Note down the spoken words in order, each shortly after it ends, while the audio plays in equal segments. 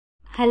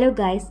Hello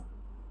guys,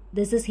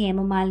 this is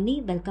Hemamalini.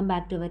 Welcome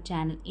back to our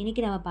channel.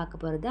 இன்னைக்கு நம்ம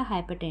பார்க்க போறது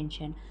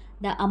hypertension.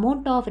 The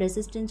amount of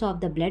resistance of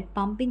the blood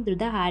pumping through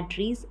the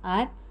arteries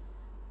or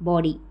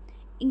body.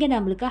 இங்க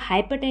நம்மளுக்கு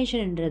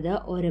ஹைப்பர்டென்ஷன்ன்றது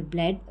ஒரு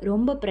blood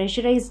ரொம்ப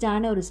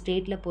ப்ரெஷரைஸ்டான ஒரு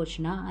ஸ்டேட்டில்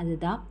போச்சுன்னா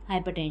அதுதான்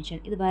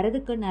ஹைப்பர்டென்ஷன். இது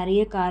வரதுக்கு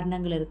நிறைய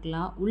காரணங்கள்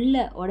இருக்கலாம்.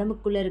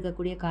 உடம்புக்குள்ளே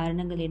இருக்கக்கூடிய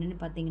காரணங்கள் என்னென்னு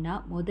பார்த்தீங்கன்னா,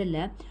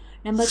 முதல்ல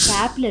நம்ம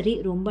கேப்லரி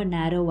ரொம்ப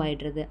நேரோ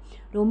ஆகிடுறது,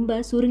 ரொம்ப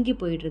சுருங்கி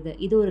போயிடுறது,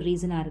 இது ஒரு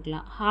ரீசனாக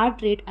இருக்கலாம்.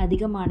 ஹார்ட் ரேட்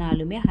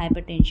அதிகமானாலுமே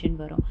ஹைப்பர்டென்ஷன்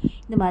வரும்.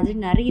 இந்த மாதிரி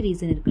நிறைய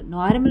ரீசன் இருக்குது.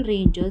 Normal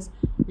ranges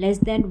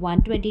less than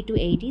 120 to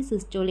 80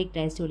 systolic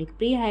டைஸ்டோலிக்.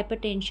 Pre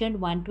hypertension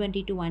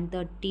 120 to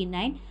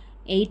 139,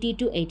 80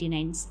 to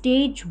 89.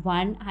 Stage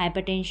 1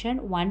 hypertension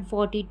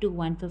 140 to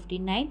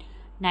 159,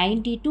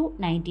 90 to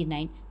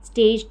 99.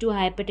 Stage 2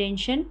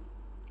 hypertension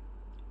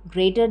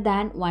greater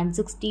than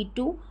 160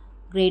 to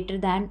greater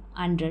than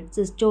 100.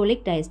 Systolic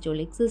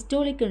diastolic.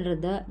 Systolic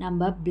என்றது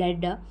நம்ம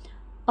blood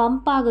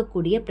பம்ப்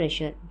ஆகக்கூடிய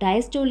ப்ரெஷர்,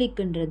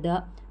 diastolic என்றது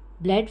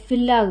blood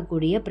fill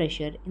ஆகக்கூடிய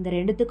pressure. இந்த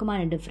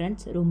ரெண்டுத்துக்குமான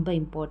difference ரொம்ப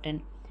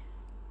important.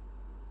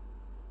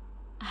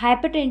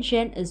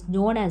 Hypertension is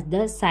known as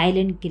the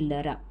silent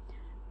killer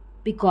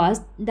because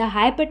இந்த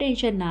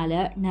ஹைப்பர்டென்ஷனால்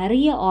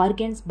நிறைய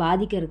organs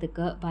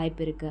பாதிக்கிறதுக்கு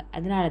வாய்ப்பு இருக்குது.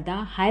 அதனால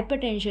தான்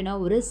ஹைப்பர்டென்ஷனை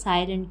ஒரு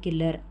சைலண்ட்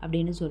கில்லர்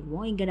அப்படின்னு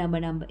சொல்லுவோம். இங்கே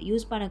நம்ம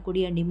யூஸ்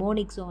பண்ணக்கூடிய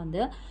நிமோனிக்ஸும்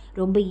வந்து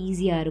ரொம்ப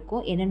ஈஸியாக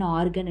இருக்கும் என்னென்ன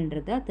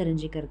ஆர்கன்ன்றதை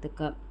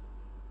தெரிஞ்சுக்கிறதுக்கு.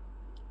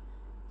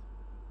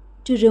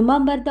 To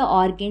remember the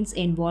organs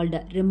involved,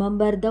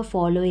 remember the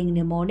following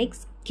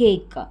mnemonics.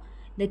 Cake.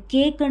 இந்த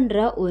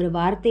கேக்குன்ற ஒரு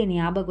வார்த்தையை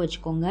ஞாபகம்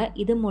வச்சுக்கோங்க.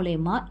 இது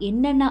மூலயமா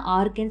என்னென்ன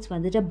ஆர்கன்ஸ்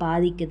வந்துட்டு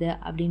பாதிக்குது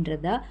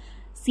அப்படின்றத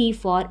C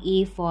for, A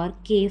for,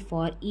 K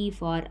for, E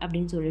for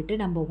அப்படின்னு சொல்லிட்டு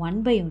நம்ம 1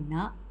 by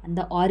 1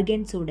 அந்த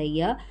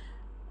ஆர்கன்ஸுடைய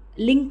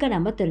லிங்க்கை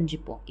நம்ம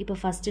தெரிஞ்சுப்போம். இப்போ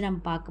ஃபஸ்ட்டு நம்ம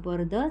பார்க்க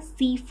போகிறது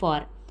C for.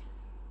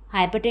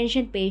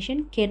 Hypertension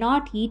patient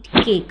cannot eat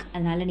cake,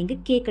 அதனால்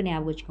நீங்கள் கேக்கை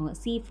ஞாபகம் வச்சுக்கோங்க.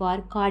 C for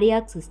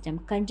cardiac system,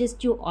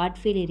 congestive heart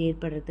failure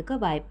ஏற்படுறதுக்கு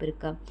வாய்ப்பு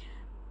இருக்குது.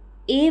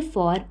 A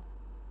for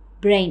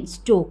brain,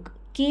 stroke.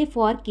 K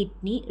for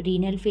kidney,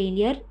 renal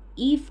failure.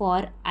 E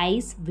for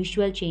eyes,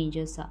 visual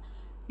changes.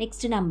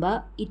 Next நம்ம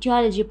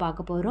இட்டியாலஜி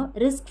பார்க்க போகிறோம்.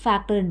 ரிஸ்க்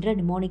ஃபேக்டர்ன்ற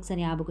நிமோனிக்ஸை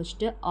ஞாபகம்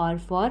வச்சுட்டு R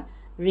for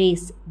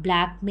race,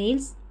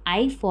 blackmails.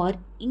 I for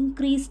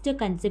increased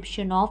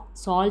consumption of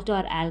salt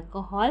or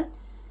alcohol.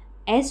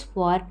 S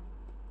for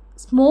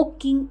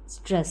smoking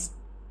stress.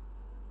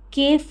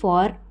 K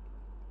for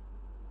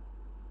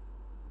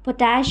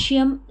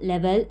potassium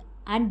level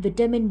and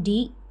vitamin D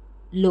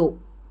low.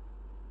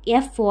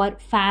 F for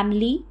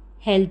family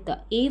health.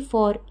 A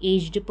for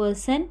aged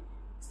person.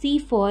 C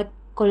for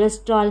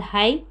cholesterol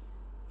high.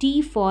 T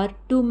for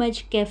too much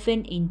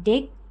caffeine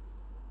intake.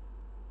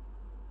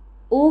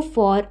 O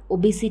for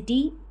obesity.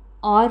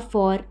 R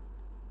for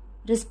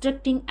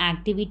restricting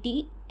activity.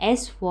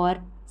 S for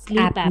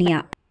sleep apnea.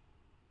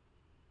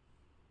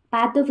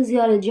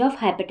 Pathophysiology of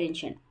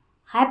hypertension.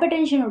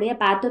 Hypertension உடைய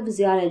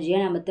பேத்தோஃபிசியாலஜியை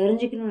நம்ம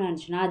தெரிஞ்சுக்கணும்னு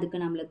நினச்சோன்னா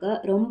அதுக்கு நம்மளுக்கு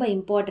ரொம்ப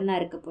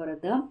இம்பார்ட்டண்ட்டாக இருக்க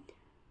போகிறது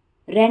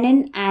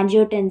renin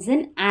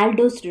angiotensin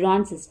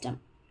aldosterone system,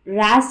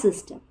 ராஸ்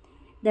system.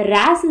 இந்த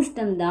ராஸ்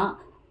சிஸ்டம் தான்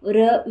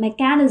ஒரு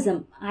மெக்கானிசம்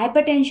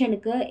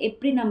ஹைப்பர்டென்ஷனுக்கு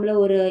எப்படி நம்மளை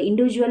ஒரு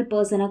இண்டிவிஜுவல்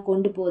பர்சனை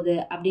கொண்டு போகுது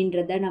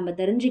அப்படின்றத நம்ம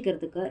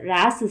தெரிஞ்சுக்கிறதுக்கு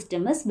ராஸ்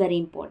system is very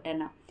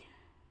important.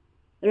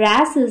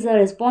 Ross is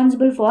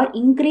responsible for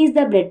increase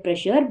the blood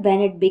pressure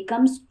when it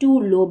becomes two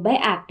low by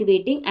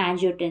activating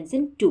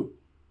angiotensin 2.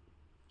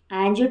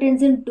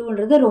 Angiotensin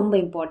 2ன்றது ரொம்ப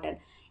இம்பார்ட்டன்ட்.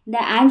 இந்த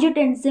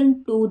ஆஞ்சியோடென்சின்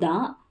 2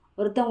 தான்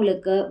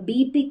ஒருத்தவங்களுக்கு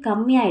பிபி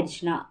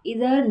கம்மியாயிடுச்சுன்னா,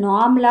 இது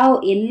நார்மலாக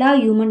எல்லா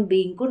ஹியூமன்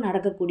பீயிங்க்கும்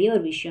நடக்கக்கூடிய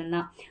ஒரு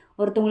விஷயம்தான்.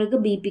 ஒருத்தவங்களுக்கு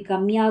பிபி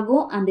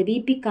கம்மியாகும், அந்த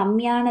பிபி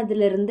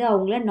கம்மியானதுலேருந்து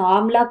அவங்கள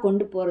நார்மலாக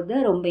கொண்டு போகிறது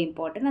ரொம்ப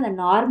இம்பார்ட்டன்ட். அந்த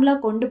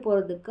நார்மலாக கொண்டு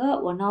போகிறதுக்கு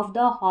one of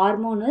the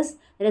hormone is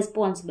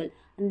responsible.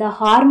 அந்த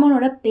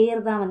ஹார்மோனோட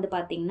பேர் தான் வந்து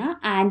பார்த்திங்கன்னா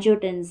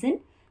ஆஞ்சியோடென்சின்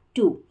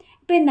 2.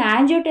 இப்போ இந்த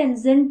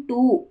ஆஞ்சியோடென்சின்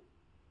 2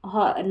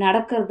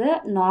 நடக்கிறது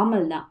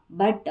நார்மல் தான்.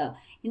 பட்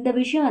இந்த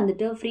விஷயம்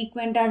வந்துட்டு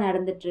ஃப்ரீக்வெண்ட்டாக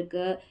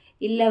நடந்துகிட்ருக்கு,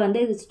 இல்லை வந்து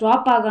இது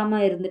ஸ்டாப்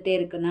ஆகாமல் இருந்துகிட்டே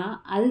இருக்குன்னா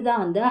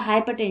அதுதான் வந்து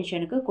ஹைப்பர்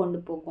டென்ஷனுக்கு கொண்டு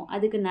போகும்.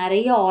 அதுக்கு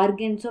நிறைய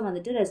ஆர்கன்ஸும்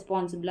வந்துட்டு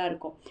ரெஸ்பான்சிபிளாக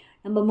இருக்கும்.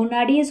 நம்ம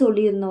முன்னாடியே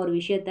சொல்லியிருந்த ஒரு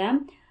விஷயத்த,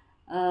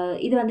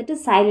 இது வந்துட்டு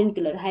சைலண்ட்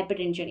கில்லர் ஹைப்பர்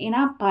டென்ஷன்.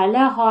 ஏன்னா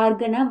பல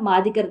ஆர்கனை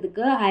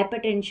பாதிக்கிறதுக்கு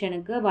ஹைப்பர்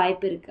டென்ஷனுக்கு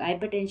வாய்ப்பு இருக்குது,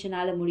 ஹைப்பர்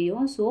டென்ஷனால்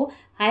முடியும். ஸோ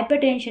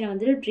ஹைப்பர் டென்ஷனை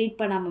வந்துட்டு ட்ரீட்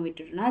பண்ணாமல்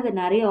விட்டுட்டோம்னா அது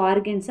நிறைய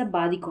ஆர்கன்ஸை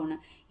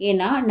பாதிக்கணும்.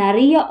 ஏன்னா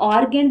நிறைய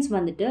ஆர்கன்ஸ்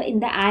வந்துட்டு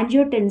இந்த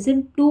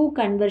ஆஞ்சியோடென்சின் 2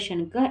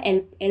 கன்வர்ஷனுக்கு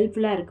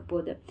ஹெல்ப்ஃபுல்லாக இருக்க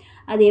போகுது.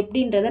 அது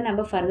எப்படின்றத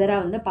நம்ம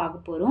ஃபர்தராக வந்து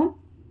பார்க்க போகிறோம்.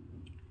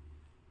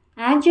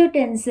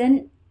 Angiotensin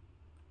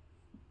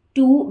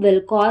 2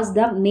 will cause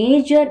the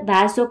major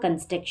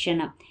vasoconstriction.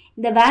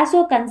 இந்த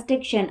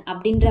vasoconstriction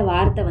அப்படின்ற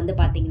வார்த்தை வந்து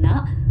பார்த்திங்கன்னா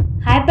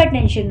ஹைப்பர்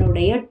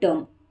டென்ஷனுடைய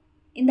டேர்ம்.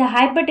 இந்த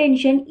ஹைப்பர்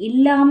டென்ஷன்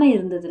இல்லாமல்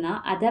இருந்ததுன்னா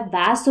அதை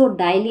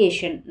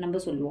வாசோடைலேஷன் நம்ம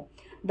சொல்லுவோம்.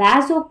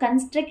 வாசோ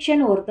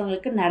கன்ஸ்ட்ரக்ஷன்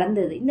ஒருத்தவங்களுக்கு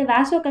நடந்தது. இந்த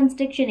வாசோ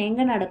கன்ஸ்ட்ரக்ஷன்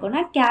எங்கே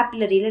நடக்கும்னா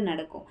கேபிலரியில்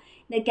நடக்கும்.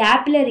 இந்த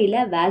கேபிலரியில்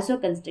வாசோ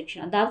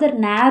கன்ஸ்ட்ரக்ஷன், அதாவது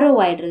நேரோ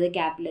ஆகிடுறது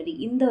கேபிலரி,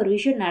 இந்த ஒரு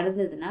விஷயம்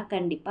நடந்ததுன்னா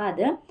கண்டிப்பாக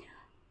அது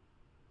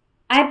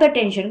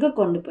ஹைப்பர்டென்ஷனுக்கு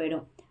கொண்டு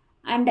போயிடும்.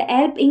 And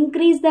help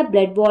increase the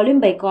blood volume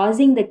by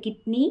causing the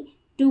kidney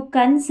to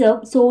conserve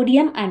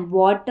sodium and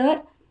water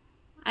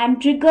and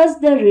triggers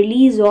the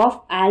release of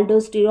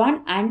aldosterone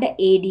and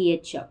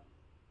ADH,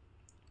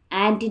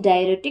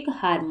 antidiuretic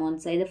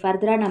hormones. இது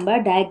further நம்ம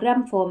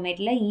diagram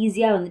formatல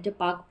ஈஸியா வந்துட்டு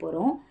பார்க்க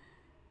போறோம்.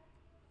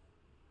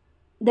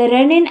 The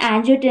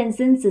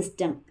renin-angiotensin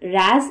system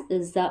RAS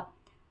is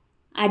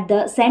at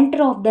the center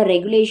of the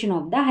regulation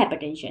of the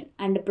hypertension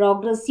and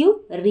progressive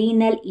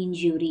renal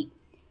injury.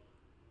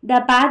 The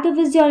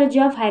pathophysiology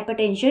of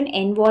hypertension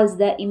involves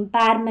the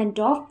impairment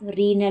of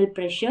renal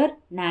pressure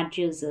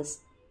natriuses.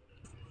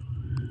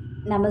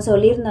 நம்ம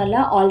சொல்லியிருந்தோம்ல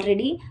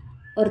already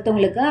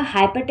ஒருத்தவங்களுக்கு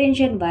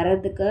hypertension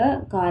வர்றதுக்கு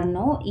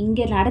காரணம்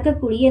இங்கே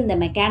நடக்கக்கூடிய இந்த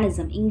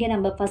mechanism. இங்கே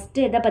நம்ம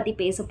first எதை பற்றி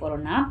பேச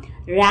போகிறோம்னா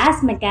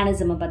ரேஸ்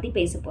மெக்கானிசமை பற்றி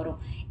பேச போகிறோம்.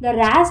 இந்த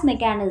ரேஸ்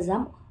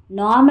மெக்கானிசம்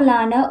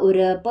நார்மலான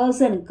ஒரு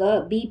பர்சனுக்கு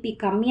பிபி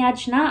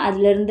கம்மியாச்சுன்னா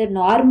அதுலேருந்து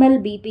நார்மல்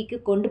பிபிக்கு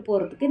கொண்டு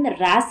போகிறதுக்கு இந்த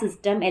ரேஸ்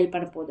சிஸ்டம் ஹெல்ப்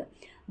பண்ண போகுது.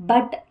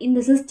 பட் இந்த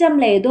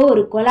சிஸ்டமில் ஏதோ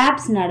ஒரு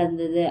கொலாப்ஸ்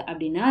நடந்தது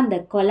அப்படின்னா அந்த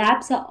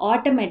கொலாப்ஸை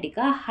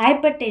ஆட்டோமேட்டிக்காக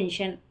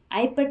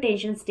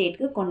ஹைப்பர்டென்ஷன்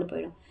ஸ்டேட்க்கு கொண்டு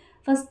போயிடும்.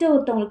 ஃபஸ்ட்டு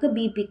ஒருத்தவங்களுக்கு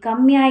பிபி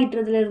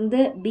கம்மியாயிட்டதுலேருந்து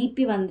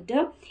பிபி வந்துட்டு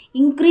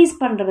இன்க்ரீஸ்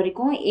பண்ணுற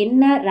வரைக்கும்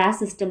என்ன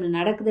ரேஸ் சிஸ்டமில்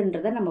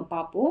நடக்குதுன்றதை நம்ம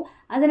பார்ப்போம்.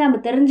 அதை நம்ம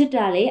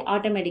தெரிஞ்சிட்டாலே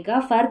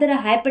ஆட்டோமேட்டிக்காக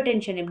ஃபர்தராக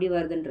ஹைப்பர்டென்ஷன் எப்படி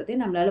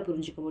வருதுன்றதையும் நம்மளால்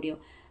புரிஞ்சுக்க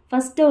முடியும்.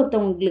 ஃபஸ்ட்டு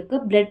ஒருத்தவங்களுக்கு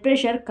பிளட்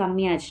ப்ரெஷர்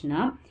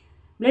கம்மியாச்சுன்னா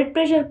பிளட்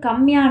ப்ரெஷர்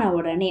கம்மியான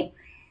உடனே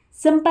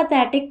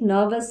சிம்பத்தேட்டிக்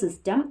nervous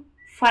system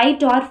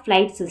fight or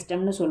flight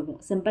சிஸ்டம்னு சொல்லுவோம்.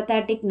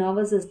 சிம்பத்தேட்டிக்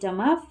நர்வஸ்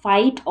சிஸ்டமை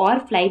ஃபைட் ஆர்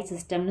ஃப்ளைட்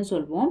சிஸ்டம்னு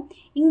சொல்லுவோம்.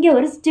 இங்கே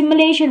ஒரு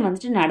ஸ்டிமுலேஷன்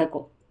வந்துட்டு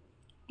நடக்கும்.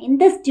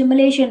 இந்த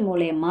ஸ்டிமுலேஷன்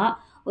மூலயமா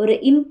ஒரு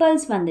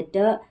இம்பல்ஸ்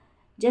வந்துட்டு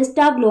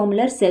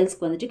ஜெஸ்டாக்ளோமுலர்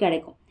செல்ஸ்க்கு வந்துட்டு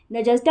கிடைக்கும்.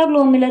 இந்த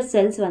ஜெஸ்டாக்ளோமுலர்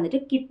செல்ஸ் வந்துட்டு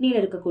கிட்னியில்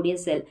இருக்கக்கூடிய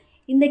செல்.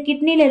 இந்த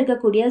கிட்னியில்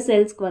இருக்கக்கூடிய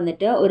செல்ஸ்க்கு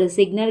வந்துட்டு ஒரு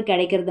சிக்னல்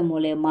கிடைக்கிறது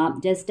மூலயமா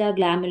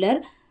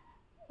ஜெஸ்டாக்ளாமுலர்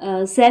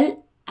செல்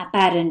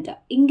அப்பேரண்ட்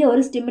இங்கே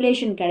ஒரு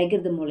ஸ்டிமுலேஷன்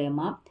கிடைக்கிறது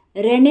மூலயமா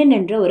ரெனின்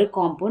என்ற ஒரு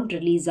காம்பவுண்ட்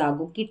ரிலீஸ்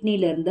ஆகும்.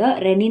 கிட்னியிலேருந்து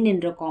ரெனின்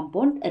என்ற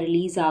காம்பவுண்ட்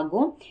ரிலீஸ்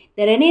ஆகும்.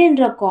 இந்த ரெனின்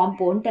என்ற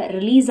காம்பவுண்ட்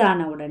ரிலீஸ்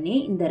ஆன உடனே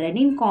இந்த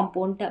ரெனின்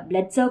காம்பவுண்ட்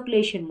பிளட்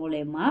சர்க்குலேஷன்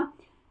மூலயமா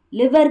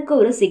லிவருக்கு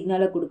ஒரு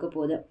சிக்னலை கொடுக்க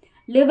போகுது.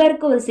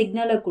 லிவருக்கு ஒரு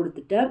சிக்னலை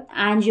கொடுத்துட்டு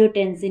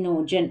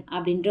ஆஞ்சியோடென்சினோஜன்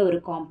அப்படின்ற ஒரு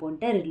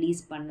காம்பவுண்ட்டை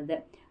ரிலீஸ் பண்ணுது.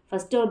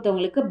 ஃபஸ்ட்டு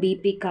ஒருத்தவங்களுக்கு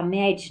பிபி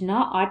கம்மியாயிடுச்சுன்னா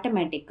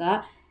ஆட்டோமேட்டிக்காக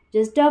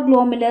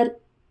ஜெஸ்டாக்ளோமுலர்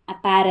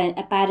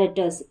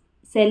அப்பேரட்டஸ்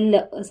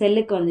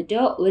செல்லுக்கு வந்துட்டு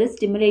ஒரு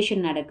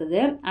ஸ்டிமுலேஷன்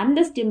நடக்குது. அந்த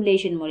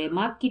ஸ்டிமுலேஷன்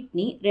மூலயமா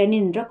கிட்னி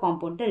ரெனின்ற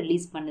காம்பவுண்டை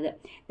ரிலீஸ் பண்ணுது.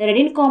 இந்த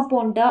ரெனின்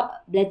காம்பவுண்டை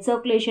பிளட்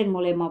சர்க்குலேஷன்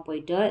மூலயமா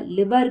போயிட்டு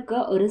லிவருக்கு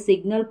ஒரு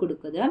சிக்னல்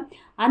கொடுக்குது.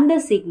 அந்த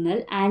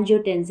சிக்னல்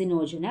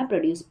ஆஞ்சியோடென்சினோஜனை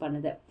ப்ரொடியூஸ்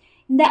பண்ணுது.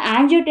 இந்த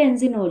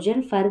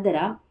ஆஞ்சியோடென்சினோஜன்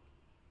ஃபர்தராக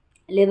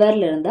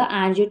லிவர்லேருந்து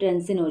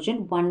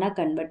ஆஞ்சியோடென்சினோஜன் 1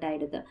 கன்வெர்ட்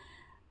ஆகிடுது.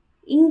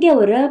 இங்கே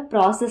ஒரு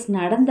ப்ராசஸ்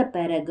நடந்த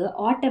பிறகு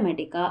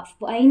ஆட்டோமேட்டிக்காக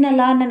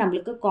ஃபைனலான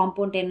நம்மளுக்கு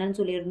காம்பவுண்ட் என்னன்னு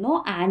சொல்லியிருந்தோம்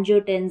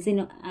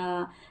ஆஞ்சியோடென்சின்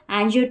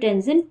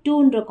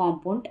 2ன்ற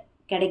காம்பவுண்ட்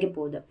கிடைக்க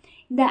போகுது.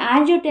 இந்த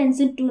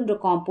ஆஞ்சியோடென்சின் 2ன்ற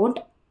காம்பவுண்ட்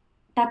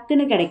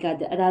டக்குன்னு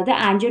கிடைக்காது. அதாவது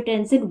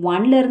ஆஞ்சியோடென்சின்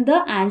 1லேருந்து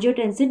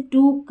ஆஞ்சியோடென்சின்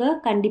 2க்கு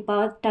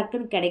கண்டிப்பாக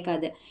டக்குன்னு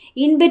கிடைக்காது.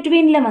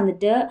 இன்பிட்வீனில்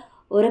வந்துட்டு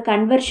ஒரு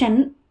கன்வர்ஷன்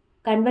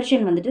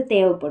வந்துட்டு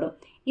தேவைப்படும்.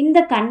 இந்த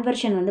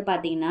கன்வர்ஷன் வந்து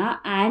பார்த்தீங்கன்னா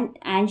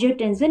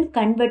ஆஞ்சியோடென்சின்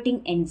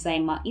கன்வெர்ட்டிங்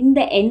என்சைமா. இந்த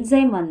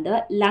என்சைம் வந்து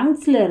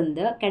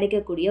லங்ஸ்லேருந்து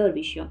கிடைக்கக்கூடிய ஒரு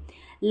விஷயம்.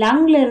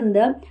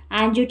 லங்லேருந்து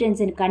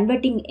ஆஞ்சியோடென்சின்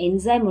கன்வெர்ட்டிங்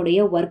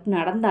என்சைமுடைய ஒர்க்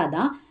நடந்தால்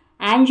தான்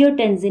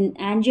ஆஞ்சியோடென்சின்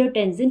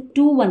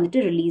 2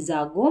 வந்துட்டு ரிலீஸ்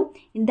ஆகும்.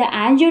 இந்த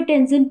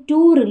ஆஞ்சியோடென்சின்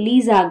 2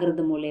 ரிலீஸ்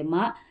ஆகிறது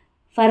மூலயமா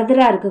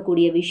ஃபர்தராக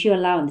இருக்கக்கூடிய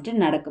விஷயம்லாம்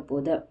வந்துட்டு நடக்க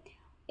போகுது.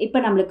 இப்போ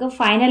நம்மளுக்கு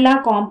ஃபைனலாக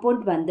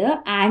காம்பவுண்ட் வந்து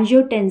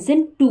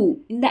ஆஞ்சியோடென்சின் 2.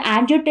 இந்த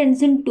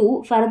ஆஞ்சியோடென்சின் 2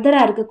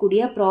 ஃபர்தராக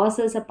இருக்கக்கூடிய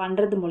ப்ராசஸை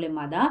பண்ணுறது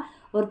மூலயமா தான்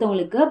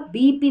ஒருத்தவங்களுக்கு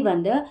பிபி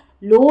வந்து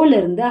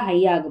லோலேருந்து ஹை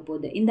ஆக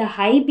போகுது. இந்த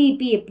ஹை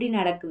பிபி எப்படி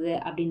நடக்குது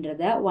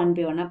அப்படின்றத 1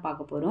 by 1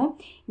 பார்க்க போகிறோம்.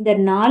 இந்த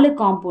 4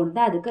 காம்பவுண்ட்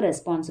தான் அதுக்கு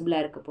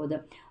ரெஸ்பான்சிபிளாக இருக்க போகுது.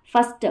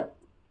 ஃபஸ்ட்டு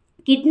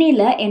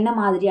கிட்னியில் என்ன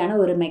மாதிரியான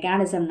ஒரு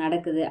மெக்கானிசம்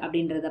நடக்குது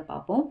அப்படின்றத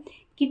பார்ப்போம்.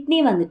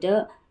 கிட்னி வந்துட்டு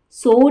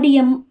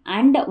சோடியம்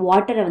அண்ட்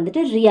வாட்டரை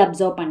வந்துட்டு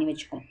ரீஅப்சர்வ் பண்ணி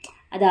வச்சுக்கும்.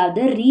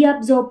 அதாவது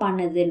ரீஅப்சர்வ்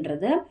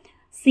பண்ணதுன்றது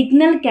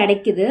சிக்னல்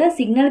கிடைக்குது.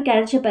 சிக்னல்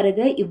கிடைச்ச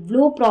பிறகு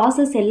இவ்வளோ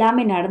ப்ராசஸ்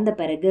எல்லாமே நடந்த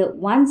பிறகு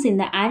ஒன்ஸ்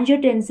இந்த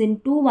ஆஞ்சியோடென்சின்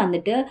 2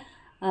 வந்துட்டு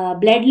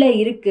பிளட்டில்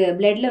இருக்குது,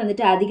 பிளட்டில்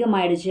வந்துட்டு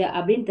அதிகமாகிடுச்சு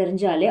அப்படின்னு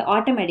தெரிஞ்சாலே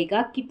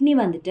ஆட்டோமேட்டிக்காக கிட்னி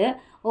வந்துட்டு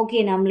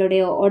ஓகே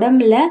நம்மளுடைய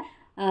உடம்புல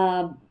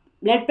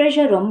பிளட்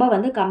ப்ரெஷர் ரொம்ப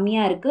வந்து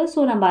கம்மியாக இருக்குது, ஸோ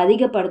நம்ம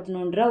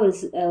அதிகப்படுத்தணுன்ற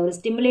ஒரு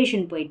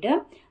ஸ்டிமுலேஷன் போயிட்டு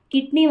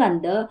கிட்னி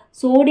வந்து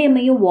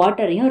சோடியமையும்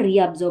வாட்டரையும்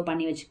ரீஅப்சர்வ்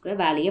பண்ணி வச்சுக்கிற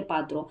வேலையை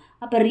பார்த்துரும்.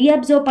 அப்போ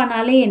ரீஅப்சர்வ்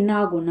பண்ணாலே என்ன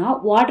ஆகும்னா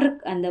வாட்டர்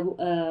அந்த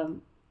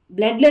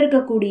பிளட்டில்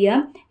இருக்கக்கூடிய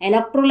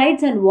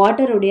எலக்ட்ரோலைட்ஸ் அண்ட்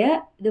வாட்டருடைய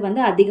இது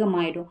வந்து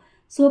அதிகமாகிடும்.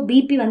 ஸோ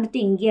பிபி வந்துட்டு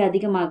இங்கேயே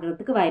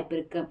அதிகமாகிறதுக்கு வாய்ப்பு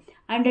இருக்குது.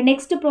 அண்ட்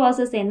நெக்ஸ்ட்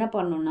ப்ராசஸ் என்ன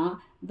பண்ணணும்னா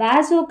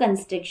வேசோ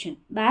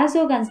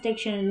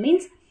கன்ஸ்ட்ரக்ஷன்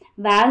மீன்ஸ்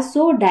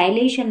வேசோ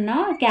டைலேஷன்னா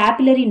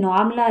கேபிலரி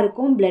நார்மலாக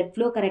இருக்கும், பிளட்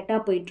ஃப்ளோ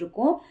கரெக்டாக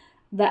போயிட்டுருக்கும்.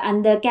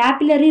 அந்த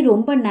கேபிலரி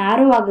ரொம்ப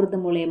நேரோ ஆகிறது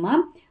மூலயமா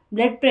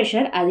blood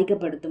pressure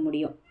அதிகப்படுத்த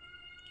முடியும்.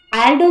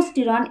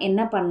 ஆல்டோஸ்டிரான்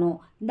என்ன பண்ணும்?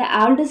 இந்த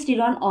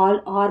ஆல்டோஸ்டிரான்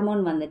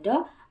ஹார்மோன் வந்துட்டு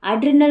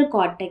adrenal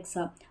cortex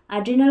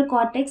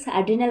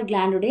adrenal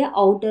gland உடைய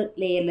outer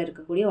layerல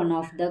இருக்கக்கூடிய one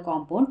of the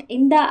compound.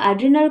 இந்த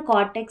adrenal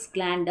cortex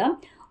gland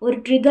ஒரு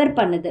trigger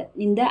பண்ணுது.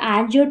 இந்த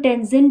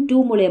angiotensin 2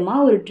 மூலமா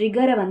ஒரு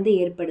ட்ரிகரை வந்து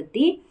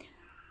ஏற்படுத்தி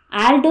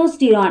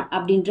ஆல்டோஸ்டிரான்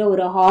அப்படின்ற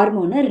ஒரு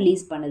ஹார்மோனை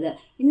ரிலீஸ் பண்ணுது.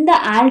 இந்த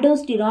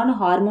ஆல்டோஸ்டிரான்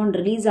ஹார்மோன்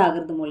ரிலீஸ்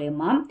ஆகிறது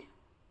மூலமா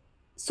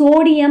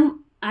சோடியம்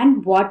அண்ட்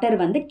வாட்டர்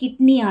வந்து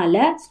கிட்னியால்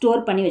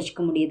ஸ்டோர் பண்ணி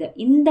வச்சுக்க முடியுது.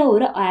 இந்த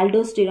ஒரு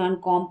ஆல்டோஸ்டிரான்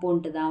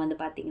காம்பவுண்ட் தான் வந்து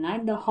பார்த்திங்கன்னா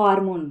இந்த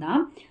ஹார்மோன்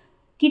தான்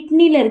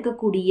கிட்னியில்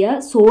இருக்கக்கூடிய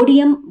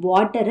சோடியம்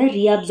வாட்டரை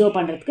ரீஅப்சர்வ்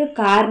பண்ணுறதுக்கு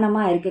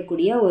காரணமாக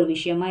இருக்கக்கூடிய ஒரு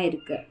விஷயமா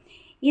இருக்குது.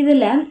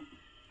 இதில்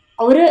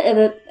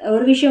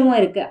ஒரு விஷயமும்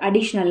இருக்குது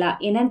அடிஷ்னலாக.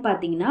 என்னன்னு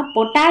பார்த்தீங்கன்னா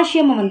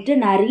பொட்டாசியம் வந்துட்டு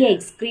நிறைய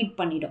எக்ஸ்க்ரீட்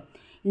பண்ணிடும்.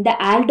 இந்த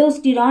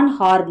ஆல்டோஸ்டிரான்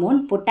ஹார்மோன்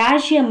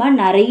பொட்டாசியமை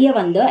நிறைய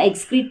வந்து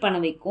எக்ஸ்க்ரீட் பண்ண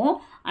வைக்கும்.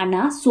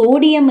 ஆனால்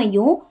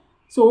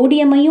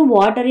சோடியமையும்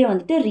வாட்டரையும்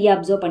வந்துட்டு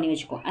ரீஅப்சர்வ் பண்ணி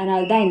வச்சுக்கும்.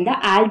 அதனால தான் இந்த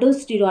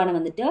ஆல்டோஸ்டிரானை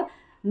வந்துட்டு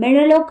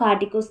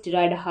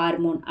மினரலோகார்டிகோஸ்டிராய்டு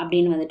ஹார்மோன்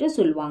அப்படின்னு வந்துட்டு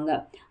சொல்லுவாங்க.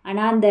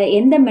 ஆனால் அந்த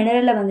எந்த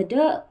மினரலை வந்துட்டு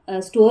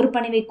ஸ்டோர்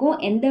பண்ணி வைக்கும்,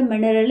 எந்த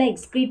மினரலை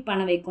எக்ஸ்க்ரீட்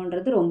பண்ண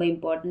வைக்கும்ன்றது ரொம்ப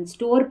இம்பார்ட்டன்ட்.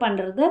 ஸ்டோர்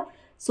பண்ணுறது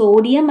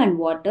சோடியம் அண்ட்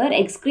வாட்டர்,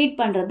 எக்ஸ்க்ரீட்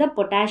பண்ணுறது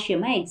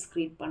பொட்டாசியமை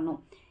எக்ஸ்க்ரீட் பண்ணும்.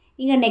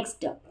 இங்கே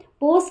நெக்ஸ்ட்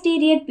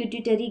போஸ்டீரியர்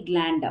பிட்யூட்டரி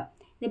கிளாண்ட்.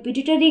 இந்த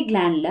பிட்யூட்டரி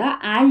கிளாண்டில்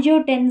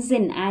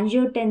ஆஞ்சியோடென்சின்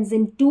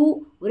 2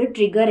 ஒரு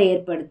ட்ரிகரை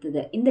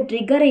ஏற்படுத்துது. இந்த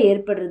ட்ரிகரை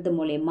ஏற்படுறது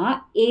மூலயமா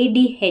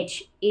ஏடிஹெச்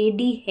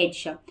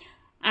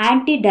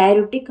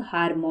ஆன்டிடயரிட்டிக்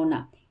ஹார்மோனா,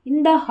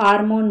 இந்த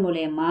ஹார்மோன்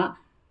மூலயமா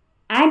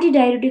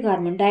ஆன்டிடயரிட்டிக்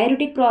hormone,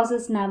 டயரிட்டிக்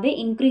ப்ராசஸ்னாவே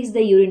increase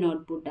the urine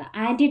output.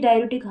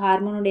 ஆன்டிடயரிட்டிக்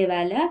ஹார்மோனுடைய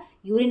வேலை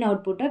யூரின்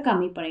அவுட்புட்டை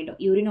கம்மி பண்ணிடும்.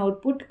 யூரின்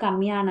அவுட்புட்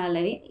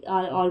கம்மியானாலே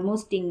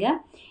ஆல்மோஸ்ட் இங்கே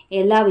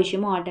எல்லா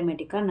விஷயமும்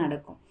ஆட்டோமேட்டிக்காக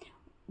நடக்கும்.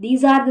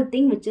 These are the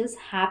thing which is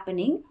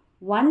happening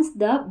once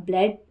the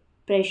blood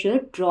pressure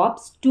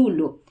drops two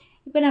low.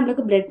 இப்போ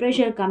நம்மளுக்கு பிளட்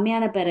ப்ரெஷர்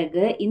கம்மியான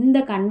பிறகு இந்த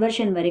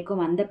கன்வர்ஷன்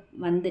வரைக்கும்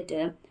வந்துட்டு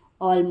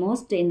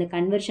ஆல்மோஸ்ட் இந்த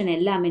கன்வர்ஷன்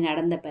எல்லாமே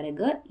நடந்த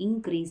பிறகு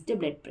இன்க்ரீஸ்டு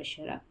பிளட்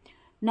ப்ரெஷரை.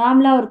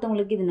 நார்மலாக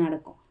ஒருத்தவங்களுக்கு இது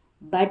நடக்கும்.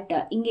 பட்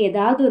இங்கே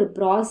ஏதாவது ஒரு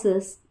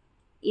ப்ராசஸ்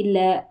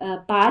இல்லை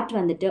பார்ட்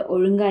வந்துட்டு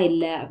ஒழுங்காக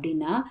இல்லை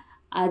அப்படின்னா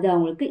அது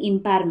அவங்களுக்கு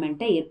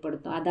இம்பேர்மெண்ட்டை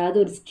ஏற்படுத்தும். அதாவது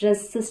ஒரு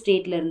ஸ்ட்ரெஸ்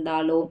ஸ்டேட்டில்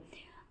இருந்தாலோ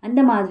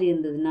அந்த மாதிரி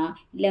இருந்ததுன்னா,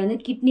 இல்லை வந்து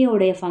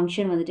கிட்னியோடைய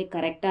ஃபங்க்ஷன் வந்துட்டு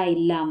கரெக்டாக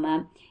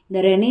இல்லாமல் இந்த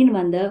ரெனின்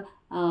வந்து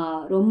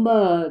ரொம்ப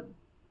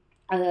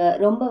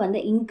வந்து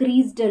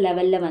இன்க்ரீஸ்டு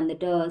லெவலில்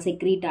வந்துட்டு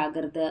செக்ரீட்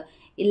ஆகிறது,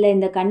 இல்லை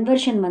இந்த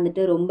கன்வர்ஷன்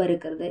வந்துட்டு ரொம்ப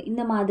இருக்கிறது,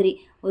 இந்த மாதிரி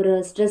ஒரு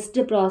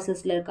ஸ்ட்ரெஸ்டு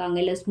ப்ராசஸில் இருக்காங்க,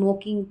 இல்லை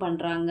ஸ்மோக்கிங்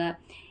பண்ணுறாங்க,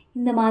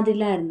 இந்த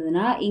மாதிரிலாம்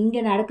இருந்ததுன்னா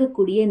இங்கே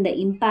நடக்கக்கூடிய இந்த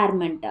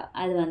இம்பேர்மெண்ட்டை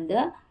அது வந்து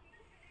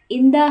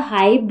இந்த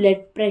ஹை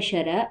பிளட்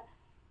ப்ரெஷரை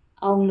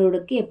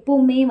அவங்களோடக்கு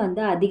எப்போவுமே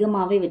வந்து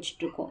அதிகமாகவே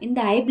வச்சுட்ருக்கோம். இந்த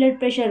ஹை பிளட்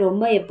ப்ரெஷர்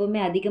ரொம்ப எப்போவுமே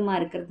அதிகமாக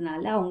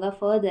இருக்கிறதுனால அவங்க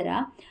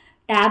ஃபர்தராக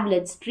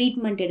டேப்லெட்ஸ்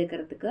ட்ரீட்மெண்ட்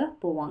எடுக்கிறதுக்கு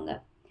போவாங்க.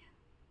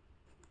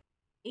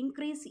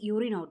 இன்க்ரீஸ்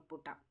யூரின்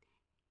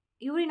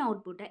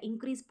அவுட்புட்டை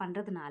இன்க்ரீஸ்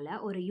பண்ணுறதுனால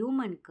ஒரு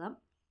ஹியூமனுக்கு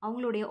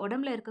அவங்களுடைய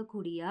உடம்புல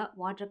இருக்கக்கூடிய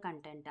வாட்டர்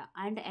கண்டென்ட்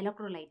அண்ட்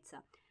எலக்ட்ரோலைட்ஸ்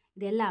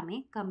இது எல்லாமே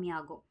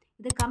கம்மியாகும்.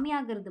 இது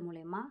கம்மியாகிறது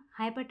மூலமா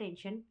ஹைப்பர்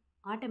டென்ஷன்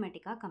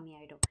ஆட்டோமேட்டிக்காக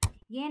கம்மியாயிடும்.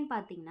 ஏன்னு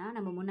பார்த்தீங்கன்னா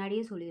நம்ம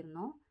முன்னாடியே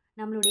சொல்லியிருந்தோம்,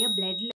 நம்மளுடைய பிளட்ல